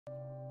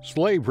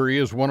Slavery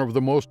is one of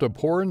the most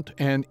abhorrent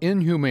and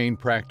inhumane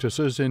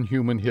practices in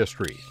human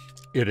history.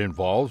 It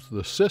involves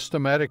the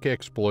systematic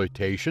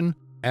exploitation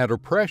and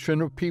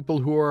oppression of people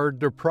who are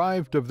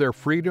deprived of their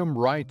freedom,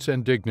 rights,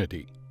 and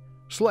dignity.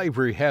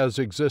 Slavery has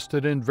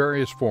existed in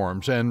various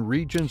forms and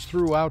regions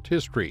throughout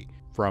history,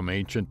 from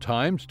ancient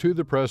times to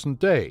the present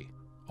day.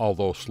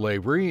 Although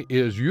slavery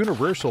is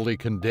universally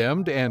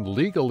condemned and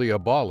legally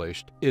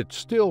abolished, it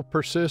still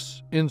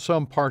persists in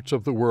some parts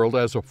of the world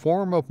as a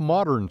form of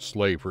modern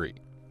slavery.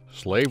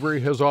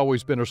 Slavery has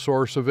always been a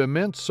source of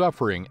immense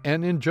suffering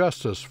and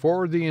injustice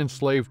for the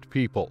enslaved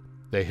people.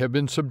 They have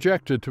been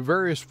subjected to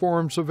various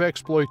forms of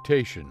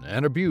exploitation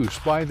and abuse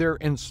by their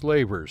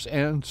enslavers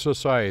and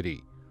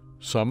society.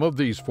 Some of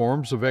these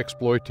forms of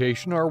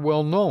exploitation are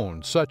well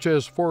known, such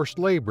as forced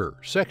labor,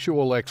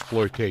 sexual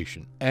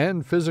exploitation,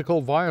 and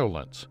physical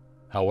violence.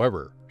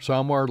 However,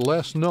 some are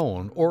less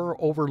known or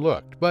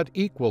overlooked, but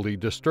equally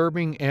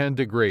disturbing and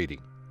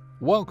degrading.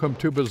 Welcome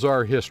to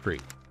Bizarre History.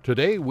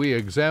 Today we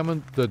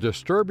examine the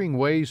disturbing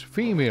ways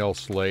female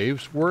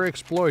slaves were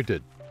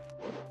exploited.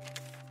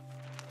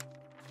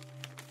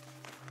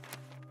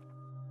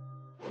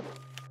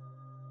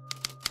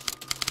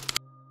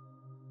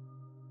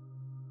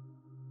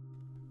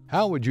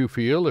 How would you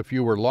feel if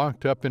you were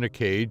locked up in a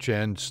cage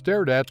and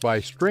stared at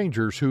by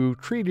strangers who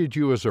treated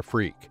you as a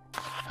freak?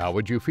 How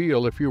would you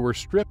feel if you were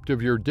stripped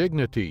of your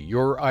dignity,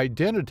 your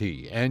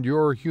identity, and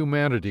your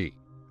humanity?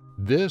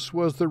 This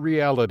was the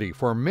reality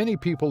for many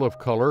people of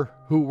color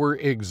who were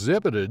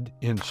exhibited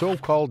in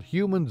so-called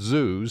human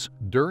zoos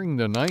during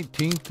the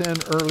 19th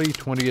and early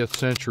 20th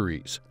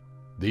centuries.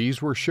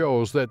 These were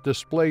shows that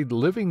displayed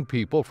living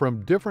people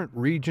from different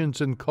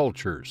regions and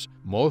cultures,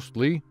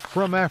 mostly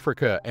from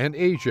Africa and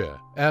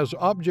Asia, as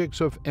objects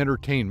of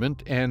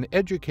entertainment and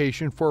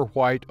education for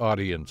white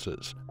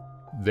audiences.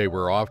 They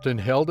were often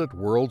held at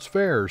World's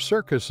Fairs,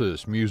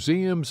 circuses,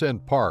 museums,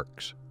 and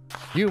parks.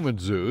 Human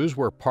zoos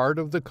were part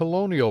of the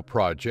colonial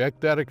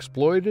project that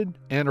exploited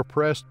and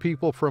oppressed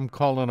people from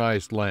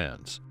colonized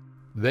lands.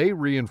 They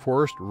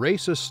reinforced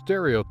racist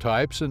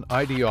stereotypes and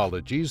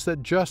ideologies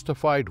that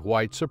justified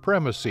white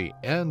supremacy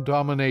and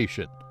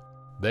domination.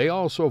 They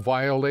also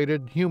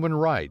violated human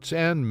rights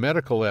and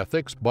medical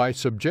ethics by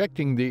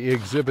subjecting the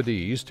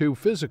exhibitees to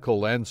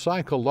physical and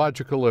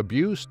psychological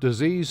abuse,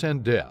 disease,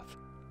 and death.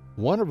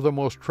 One of the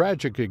most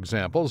tragic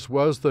examples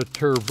was the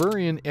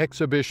Tervuren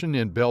exhibition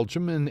in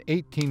Belgium in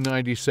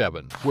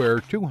 1897, where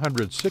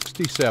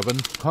 267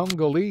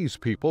 Congolese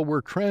people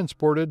were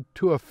transported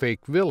to a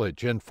fake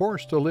village and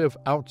forced to live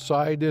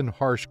outside in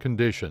harsh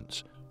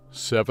conditions.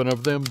 7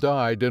 of them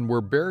died and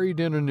were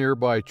buried in a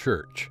nearby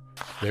church.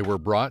 They were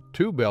brought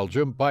to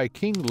Belgium by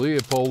King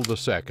Leopold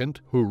II,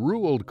 who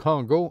ruled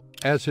Congo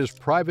as his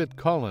private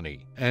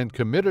colony and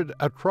committed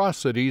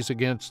atrocities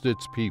against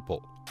its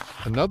people.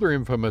 Another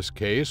infamous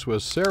case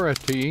was Sarah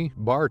T.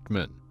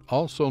 Bartman,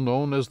 also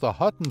known as the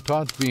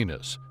Hottentot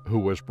Venus, who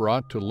was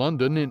brought to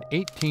London in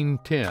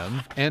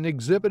 1810 and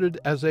exhibited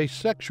as a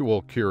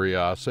sexual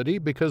curiosity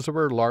because of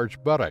her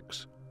large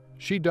buttocks.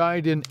 She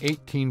died in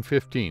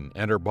 1815,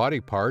 and her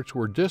body parts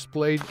were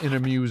displayed in a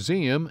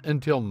museum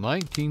until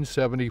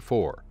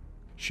 1974.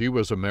 She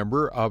was a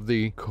member of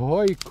the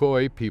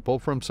Khoi people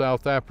from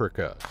South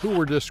Africa, who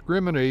were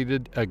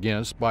discriminated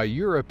against by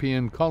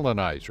European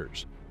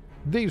colonizers.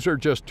 These are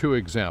just 2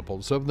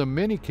 examples of the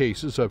many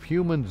cases of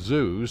human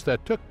zoos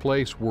that took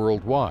place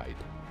worldwide.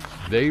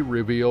 They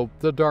reveal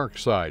the dark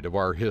side of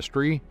our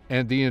history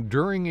and the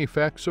enduring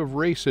effects of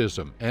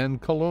racism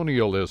and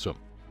colonialism.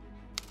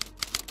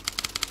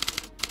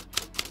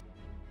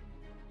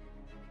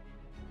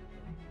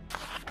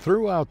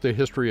 Throughout the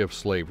history of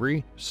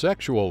slavery,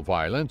 sexual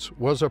violence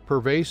was a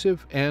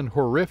pervasive and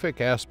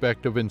horrific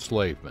aspect of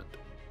enslavement.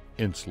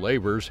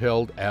 Enslavers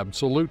held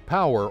absolute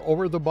power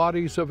over the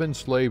bodies of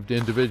enslaved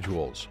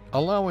individuals,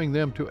 allowing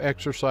them to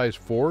exercise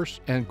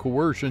force and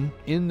coercion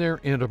in their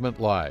intimate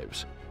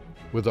lives.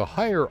 With a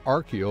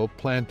hierarchical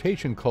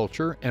plantation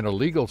culture and a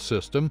legal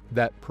system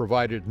that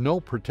provided no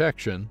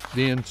protection,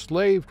 the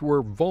enslaved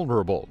were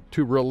vulnerable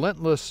to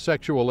relentless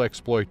sexual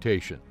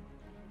exploitation.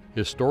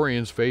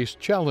 Historians face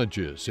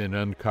challenges in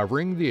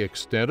uncovering the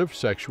extent of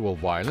sexual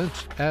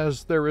violence,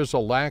 as there is a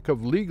lack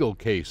of legal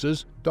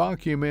cases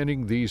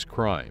documenting these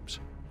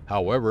crimes.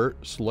 However,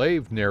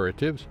 slave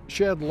narratives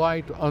shed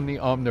light on the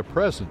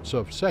omnipresence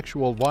of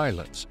sexual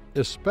violence,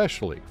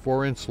 especially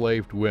for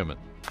enslaved women.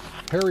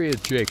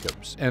 Harriet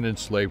Jacobs, an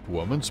enslaved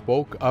woman,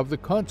 spoke of the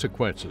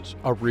consequences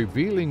of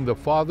revealing the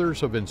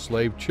fathers of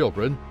enslaved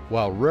children,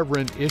 while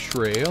Reverend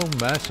Israel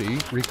Massey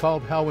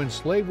recalled how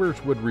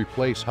enslavers would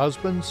replace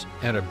husbands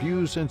and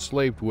abuse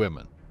enslaved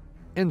women.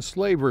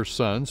 Enslavers'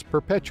 sons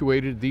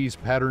perpetuated these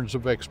patterns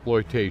of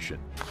exploitation.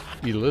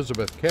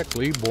 Elizabeth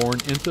Keckley, born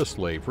into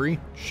slavery,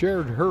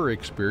 shared her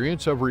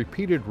experience of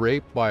repeated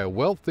rape by a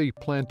wealthy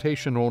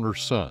plantation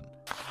owner's son.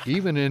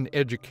 Even in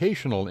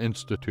educational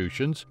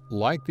institutions,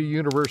 like the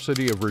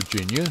University of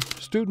Virginia,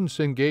 students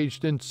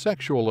engaged in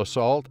sexual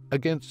assault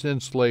against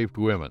enslaved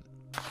women.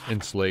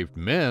 Enslaved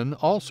men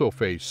also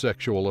faced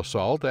sexual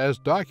assault, as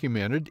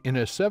documented in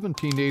a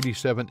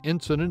 1787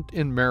 incident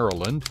in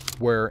Maryland,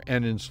 where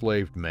an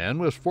enslaved man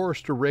was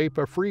forced to rape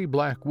a free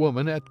black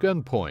woman at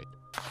gunpoint.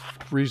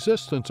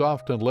 Resistance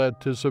often led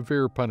to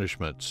severe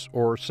punishments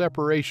or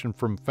separation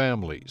from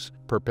families,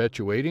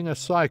 perpetuating a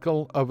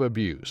cycle of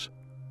abuse.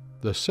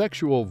 The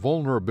sexual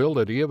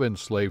vulnerability of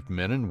enslaved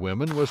men and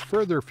women was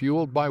further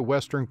fueled by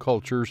Western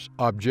culture's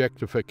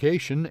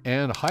objectification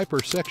and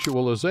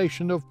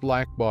hypersexualization of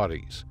black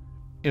bodies.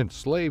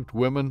 Enslaved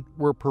women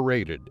were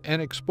paraded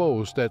and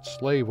exposed at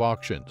slave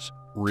auctions,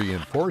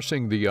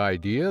 reinforcing the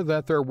idea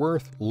that their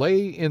worth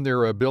lay in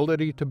their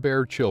ability to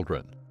bear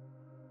children.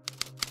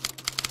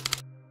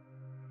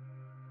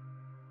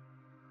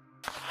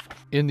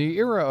 In the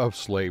era of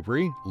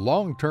slavery,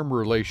 long-term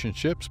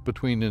relationships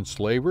between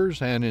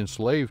enslavers and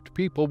enslaved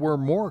people were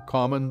more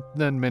common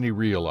than many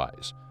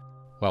realize.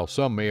 While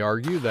some may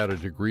argue that a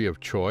degree of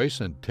choice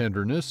and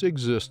tenderness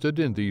existed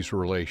in these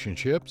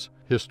relationships,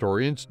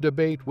 historians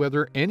debate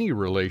whether any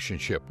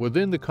relationship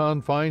within the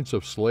confines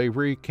of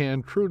slavery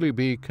can truly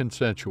be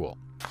consensual.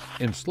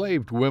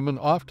 Enslaved women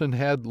often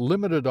had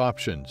limited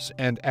options,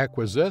 and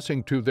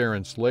acquiescing to their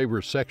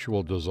enslavers'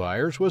 sexual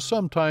desires was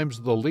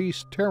sometimes the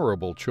least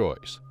terrible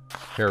choice.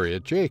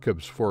 Harriet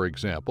Jacobs, for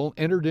example,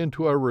 entered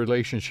into a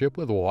relationship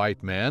with a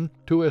white man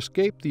to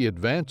escape the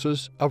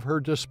advances of her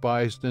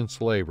despised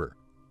enslaver.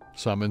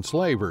 Some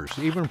enslavers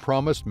even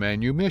promised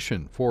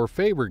manumission for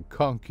favored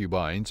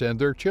concubines and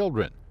their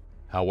children.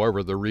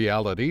 However, the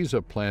realities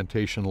of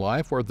plantation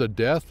life or the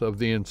death of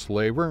the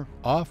enslaver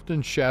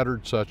often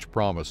shattered such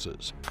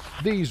promises.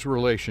 These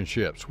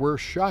relationships were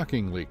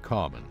shockingly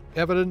common,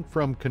 evident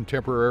from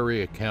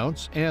contemporary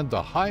accounts and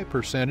the high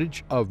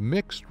percentage of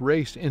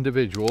mixed-race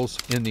individuals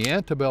in the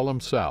antebellum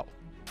South.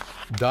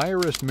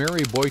 Diarist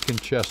Mary Boykin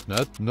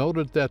Chestnut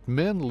noted that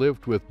men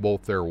lived with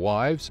both their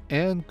wives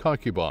and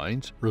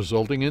concubines,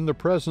 resulting in the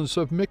presence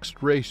of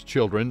mixed-race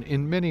children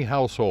in many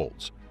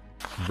households.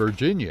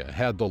 Virginia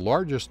had the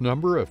largest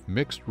number of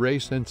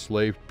mixed-race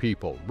enslaved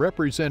people,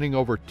 representing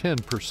over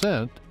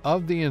 10%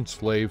 of the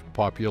enslaved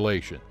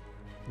population.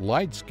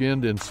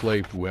 Light-skinned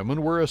enslaved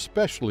women were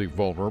especially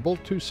vulnerable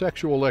to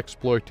sexual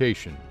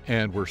exploitation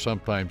and were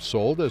sometimes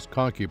sold as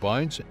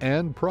concubines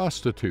and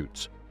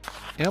prostitutes.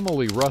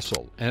 Emily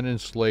Russell, an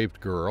enslaved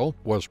girl,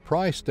 was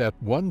priced at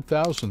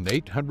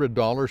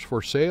 $1,800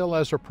 for sale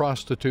as a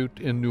prostitute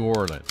in New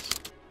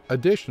Orleans.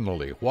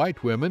 Additionally,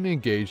 white women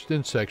engaged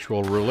in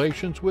sexual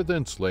relations with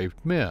enslaved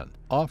men,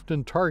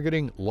 often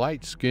targeting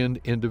light-skinned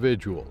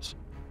individuals.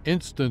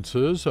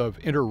 Instances of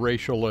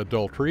interracial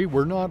adultery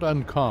were not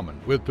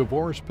uncommon, with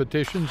divorce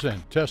petitions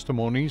and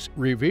testimonies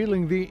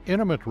revealing the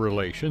intimate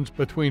relations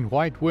between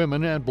white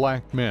women and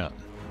black men.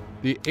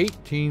 The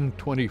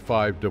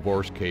 1825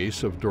 divorce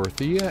case of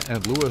Dorothea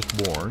and Louis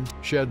Bourne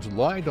sheds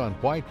light on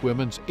white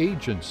women's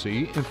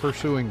agency in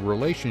pursuing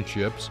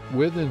relationships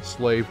with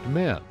enslaved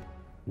men.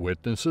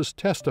 Witnesses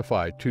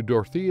testified to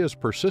Dorothea's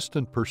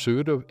persistent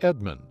pursuit of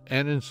Edmund,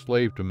 an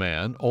enslaved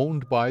man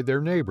owned by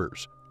their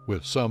neighbors,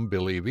 with some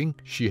believing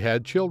she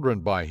had children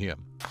by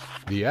him.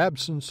 The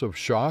absence of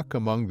shock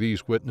among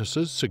these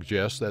witnesses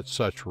suggests that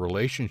such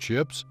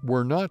relationships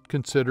were not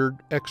considered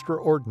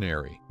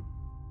extraordinary.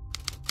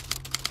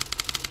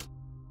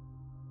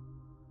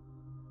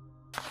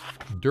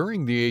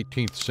 During the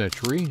 18th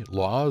century,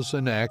 laws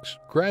and acts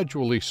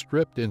gradually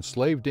stripped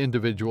enslaved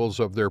individuals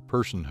of their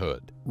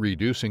personhood,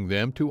 reducing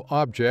them to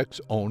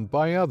objects owned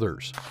by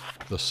others.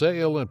 The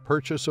sale and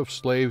purchase of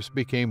slaves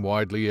became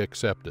widely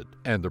accepted,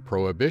 and the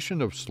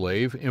prohibition of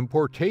slave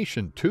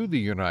importation to the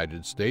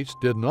United States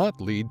did not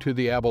lead to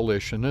the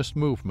abolitionist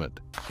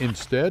movement.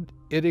 Instead,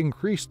 it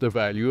increased the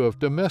value of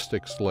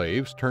domestic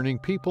slaves, turning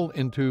people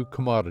into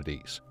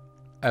commodities.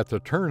 At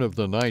the turn of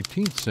the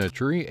 19th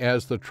century,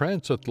 as the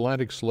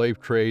transatlantic slave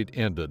trade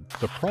ended,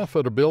 the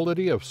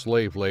profitability of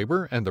slave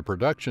labor and the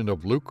production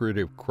of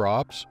lucrative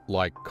crops,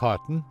 like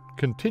cotton,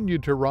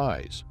 continued to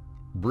rise.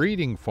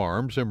 Breeding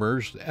farms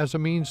emerged as a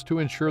means to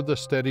ensure the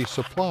steady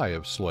supply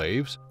of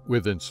slaves,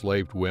 with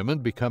enslaved women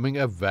becoming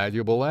a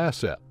valuable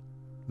asset.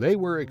 They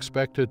were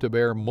expected to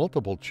bear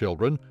multiple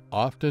children,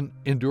 often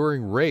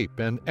enduring rape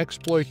and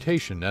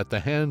exploitation at the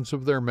hands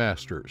of their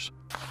masters.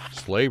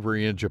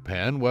 Slavery in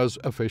Japan was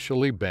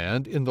officially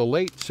banned in the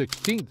late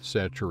 16th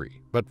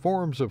century, but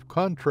forms of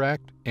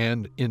contract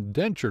and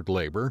indentured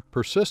labor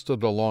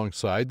persisted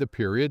alongside the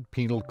period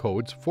penal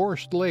code's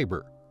forced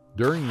labor.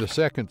 During the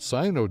Second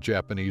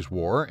Sino-Japanese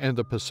War and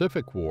the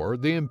Pacific War,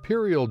 the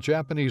Imperial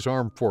Japanese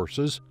Armed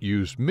Forces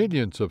used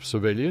millions of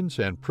civilians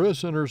and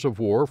prisoners of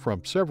war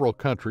from several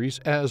countries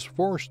as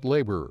forced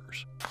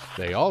laborers.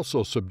 They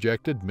also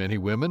subjected many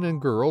women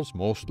and girls,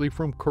 mostly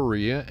from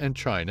Korea and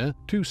China,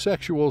 to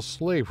sexual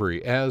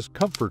slavery as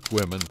comfort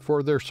women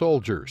for their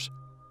soldiers.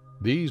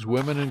 These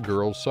women and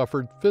girls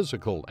suffered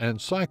physical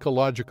and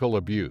psychological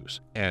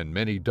abuse, and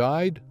many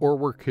died or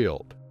were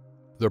killed.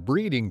 The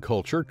breeding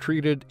culture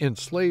treated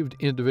enslaved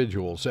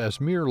individuals as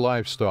mere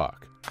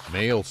livestock.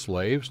 Male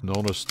slaves,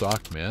 known as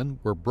stockmen,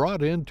 were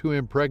brought in to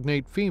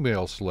impregnate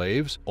female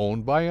slaves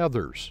owned by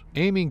others,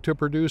 aiming to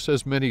produce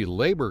as many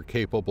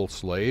labor-capable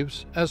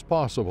slaves as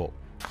possible.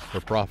 The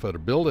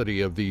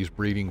profitability of these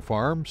breeding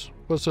farms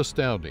was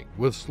astounding,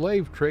 with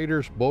slave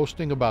traders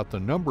boasting about the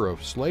number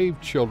of slave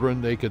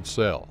children they could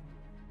sell.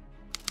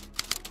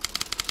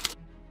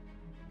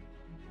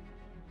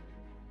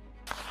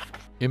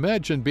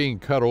 Imagine being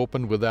cut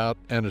open without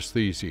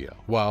anesthesia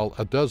while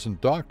a dozen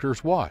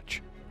doctors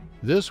watch.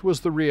 This was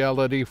the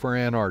reality for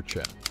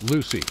Anarcha,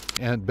 Lucy,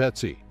 and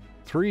Betsy,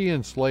 3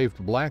 enslaved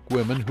black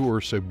women who were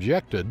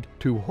subjected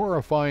to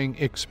horrifying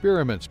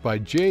experiments by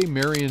J.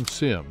 Marion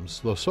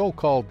Sims, the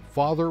so-called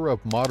father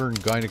of modern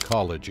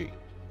gynecology.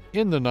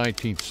 In the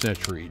 19th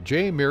century,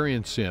 J.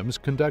 Marion Sims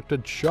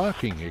conducted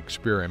shocking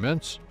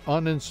experiments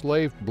on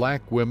enslaved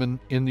black women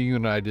in the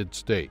United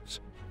States.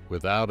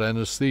 Without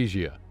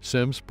anesthesia,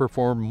 Sims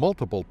performed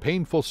multiple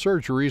painful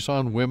surgeries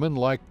on women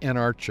like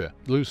Anarcha,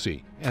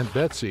 Lucy, and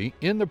Betsy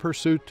in the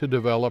pursuit to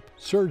develop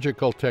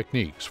surgical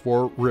techniques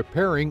for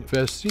repairing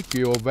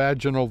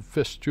vesicovaginal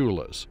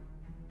fistulas.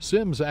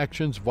 Sims'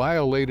 actions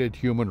violated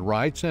human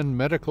rights and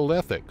medical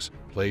ethics,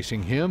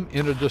 placing him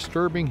in a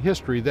disturbing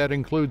history that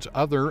includes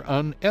other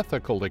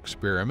unethical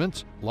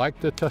experiments like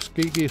the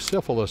Tuskegee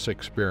syphilis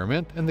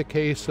experiment and the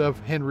case of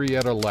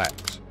Henrietta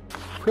Lacks.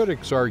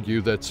 Critics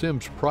argue that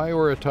Sims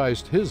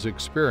prioritized his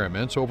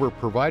experiments over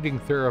providing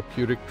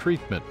therapeutic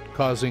treatment,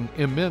 causing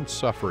immense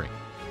suffering.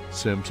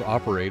 Sims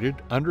operated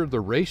under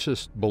the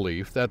racist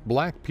belief that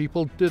black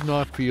people did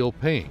not feel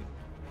pain.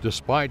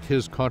 Despite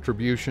his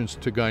contributions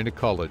to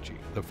gynecology,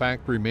 the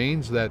fact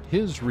remains that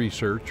his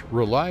research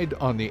relied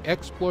on the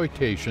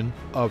exploitation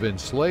of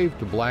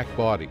enslaved black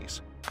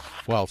bodies.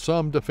 While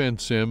some defend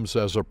Sims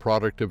as a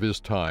product of his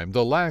time,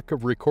 the lack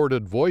of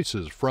recorded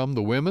voices from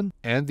the women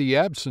and the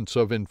absence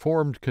of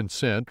informed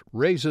consent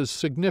raises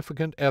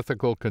significant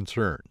ethical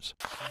concerns.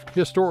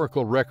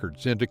 Historical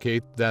records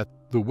indicate that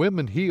the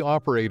women he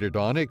operated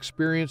on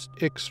experienced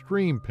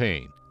extreme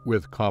pain,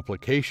 with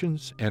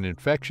complications and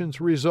infections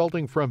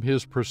resulting from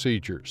his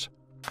procedures.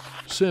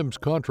 Sims'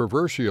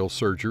 controversial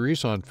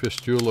surgeries on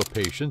fistula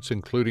patients,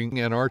 including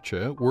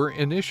Anarcha, were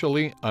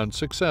initially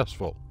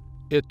unsuccessful.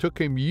 It took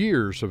him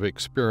years of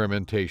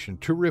experimentation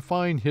to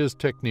refine his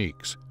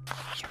techniques.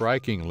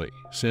 Strikingly,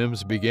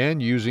 Sims began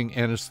using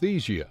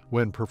anesthesia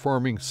when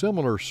performing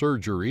similar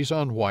surgeries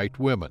on white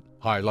women,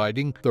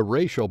 highlighting the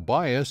racial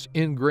bias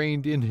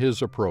ingrained in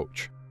his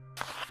approach.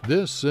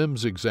 This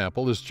Sims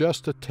example is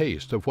just a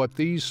taste of what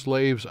these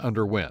slaves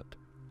underwent.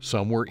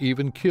 Some were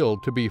even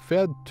killed to be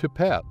fed to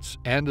pets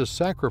and as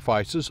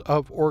sacrifices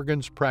of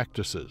organs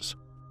practices.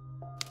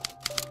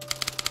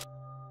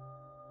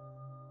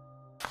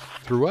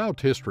 Throughout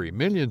history,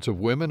 millions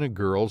of women and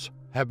girls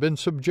have been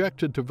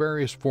subjected to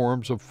various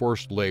forms of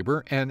forced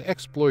labor and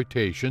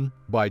exploitation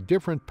by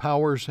different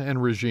powers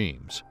and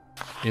regimes.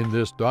 In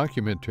this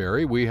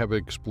documentary, we have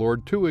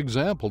explored 2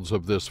 examples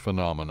of this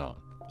phenomenon: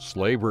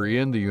 slavery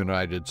in the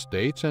United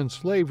States and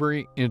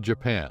slavery in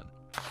Japan.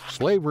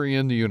 Slavery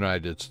in the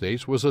United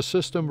States was a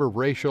system of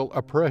racial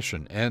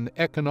oppression and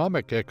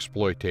economic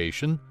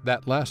exploitation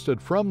that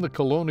lasted from the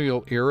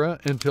colonial era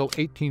until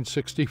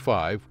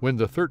 1865, when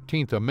the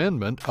 13th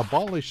Amendment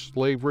abolished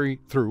slavery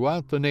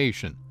throughout the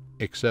nation,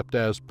 except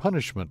as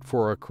punishment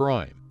for a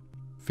crime.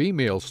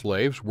 Female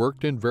slaves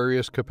worked in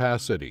various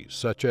capacities,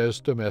 such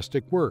as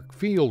domestic work,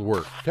 field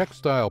work,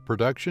 textile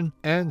production,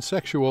 and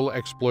sexual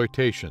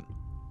exploitation.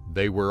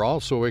 They were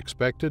also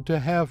expected to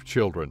have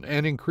children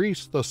and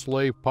increase the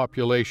slave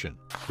population,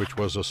 which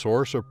was a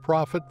source of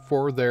profit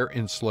for their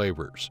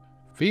enslavers.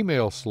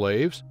 Female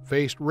slaves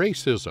faced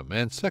racism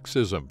and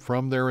sexism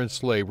from their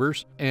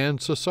enslavers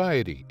and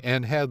society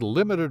and had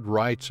limited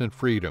rights and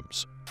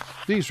freedoms.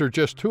 These are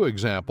just 2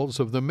 examples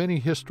of the many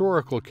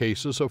historical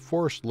cases of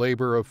forced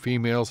labor of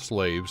female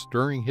slaves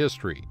during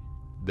history.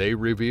 They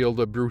reveal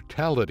the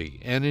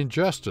brutality and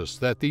injustice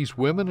that these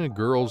women and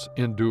girls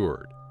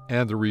endured,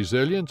 and the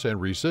resilience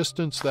and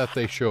resistance that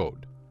they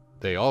showed.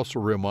 They also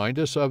remind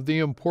us of the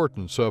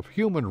importance of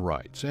human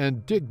rights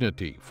and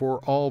dignity for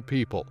all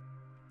people.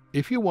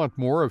 If you want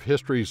more of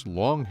history's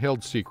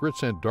long-held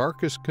secrets and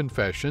darkest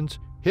confessions,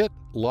 hit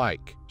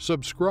like,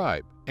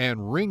 subscribe,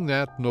 and ring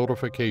that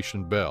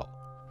notification bell.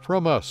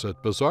 From us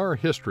at Bizarre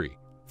History,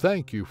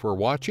 thank you for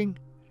watching,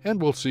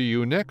 and we'll see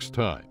you next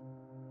time.